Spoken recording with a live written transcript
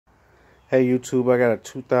Hey YouTube, I got a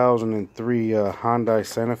 2003 Hyundai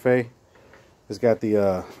Santa Fe. It's got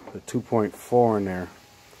the 2.4 in there,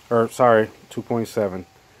 or sorry, 2.7.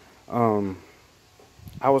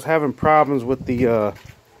 I was having problems with the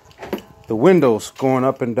windows going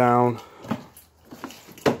up and down,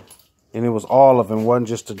 and it was all of them. It wasn't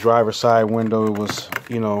just the driver's side window. It was,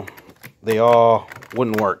 they all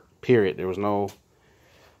wouldn't work. Period. There was no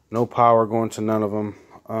power going to none of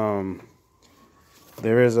them.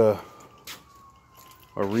 There is a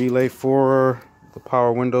relay for the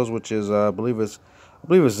power windows, which is I believe it's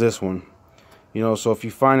this one. So if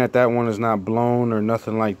you find that one is not blown or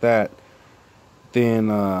nothing like that, then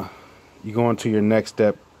you go into your next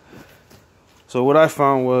step. So what I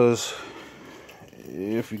found was,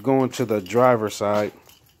 if you go into the driver's side,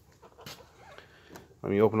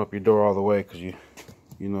 let me open up your door all the way, because you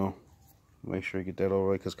make sure you get that over the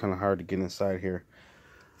way, because it's kind of hard to get inside here.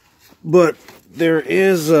 But there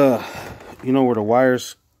is where the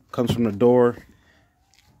wires comes from the door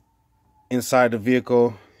inside the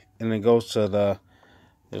vehicle, and it goes to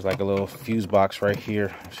there's like a little fuse box right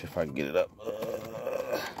here. Let's see if I can get it up.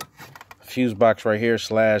 Fuse box right here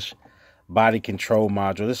 / body control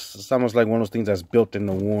module. This is almost like one of those things that's built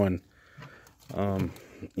into one.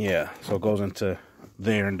 Yeah, so it goes into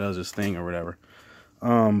there and does its thing or whatever.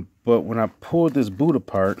 But when I pulled this boot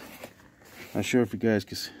apart, not sure if you guys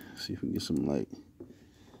can see if we can get some light.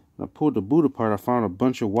 When I pulled the boot apart, I found a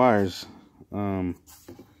bunch of wires that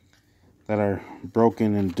are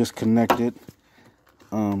broken and disconnected.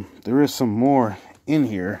 There is some more in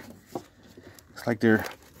here. It's like they're,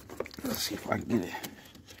 let's see if I can get it.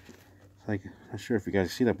 It's like, not sure if you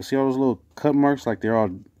guys see that, but see all those little cut marks? Like they're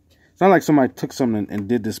all, it's not like somebody took something and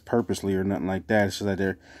did this purposely or nothing like that. It's just that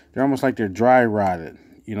they're almost like they're dry rotted,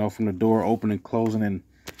 from the door opening, closing,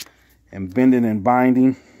 and bending and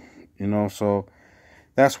binding, so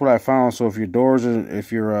that's what I found. So if your doors are,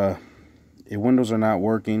 if your windows are not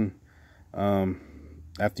working,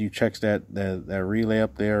 after you check that relay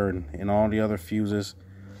up there and all the other fuses,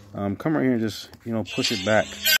 come right here and just push it back.